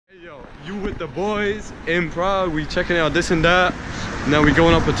Yo, you with the boys in Prague, we checking out this and that. Now we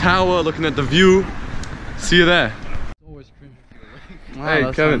going up a tower, looking at the view. See you there. Wow,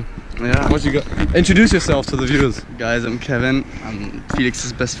 hey Kevin, fun. Yeah. What you got? Introduce yourself to the viewers. Guys, I'm Kevin. I'm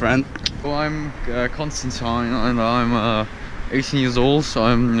Felix's best friend. Well, I'm Constantine and I'm 18 years old, so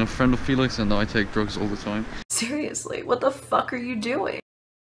I'm a friend of Felix and I take drugs all the time. Seriously, what the fuck are you doing?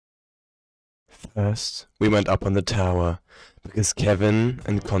 First, we went up on the tower, because Kevin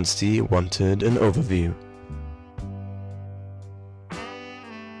and Consti wanted an overview.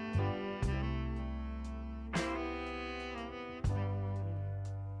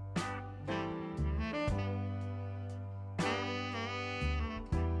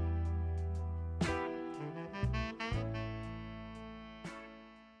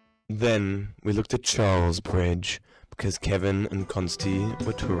 Then, we looked at Charles Bridge, because Kevin and Consti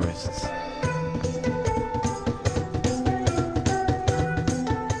were tourists.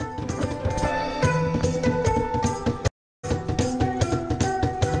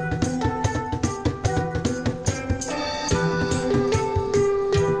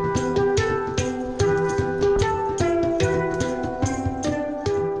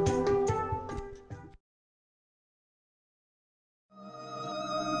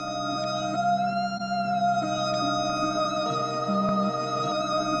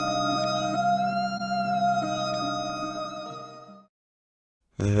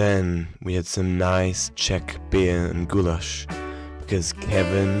 Then we had some nice Czech beer and goulash, because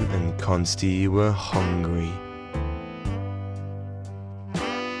Kevin and Consti were hungry.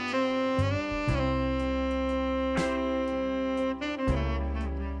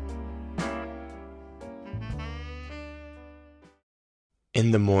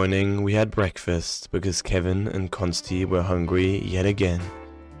 In the morning we had breakfast, because Kevin and Consti were hungry yet again.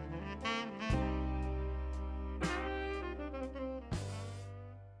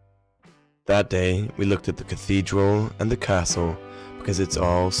 That day, we looked at the cathedral and the castle, because it's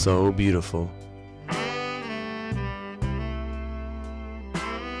all so beautiful.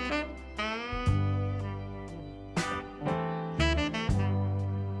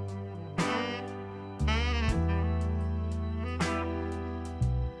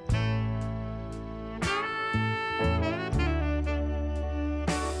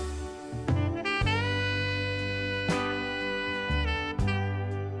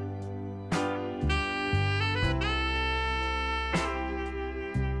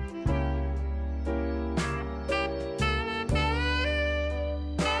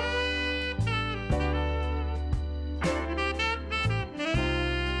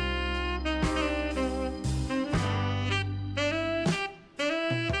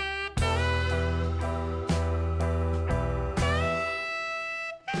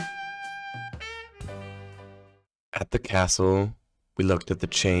 At the castle, we looked at the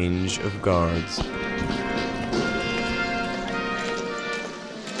change of guards.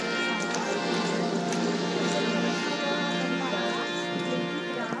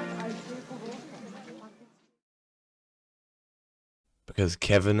 Because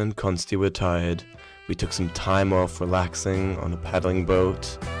Kevin and Consti were tired, we took some time off relaxing on a paddling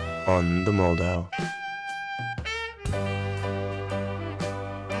boat on the Moldau.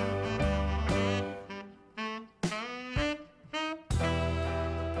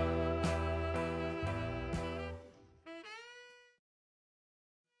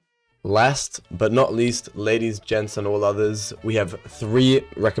 Last but not least, ladies, gents and all others, we have 3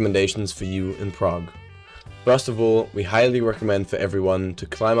 recommendations for you in Prague. First of all, we highly recommend for everyone to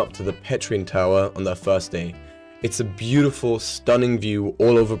climb up to the Petrin Tower on their first day. It's a beautiful, stunning view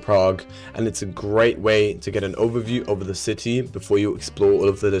all over Prague, and it's a great way to get an overview over the city before you explore all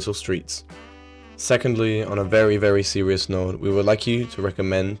of the little streets. Secondly, on a very serious note, we would like you to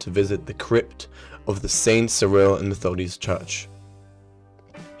recommend to visit the crypt of the Saint Cyrill and Methodius Church.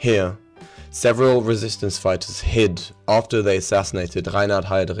 Here, several resistance fighters hid after they assassinated Reinhard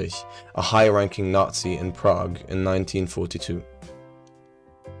Heydrich, a high-ranking Nazi in Prague in 1942.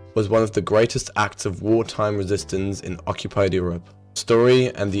 It was one of the greatest acts of wartime resistance in occupied Europe. The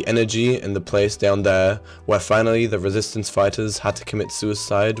story and the energy in the place down there, where finally the resistance fighters had to commit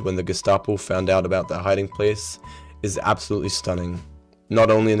suicide when the Gestapo found out about their hiding place, is absolutely stunning.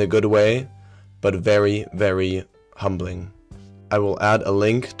 Not only in a good way, but very humbling. I will add a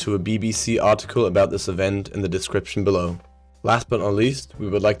link to a BBC article about this event in the description below. Last but not least, we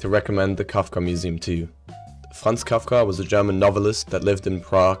would like to recommend the Kafka Museum to you. Franz Kafka was a German novelist that lived in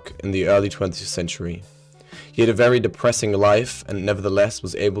Prague in the early 20th century. He had a very depressing life and nevertheless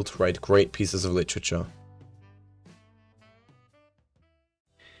was able to write great pieces of literature.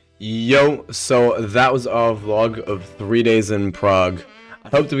 Yo, so that was our vlog of 3 days in Prague. I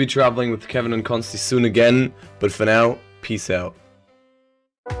hope to be traveling with Kevin and Consti soon again, but for now, peace out.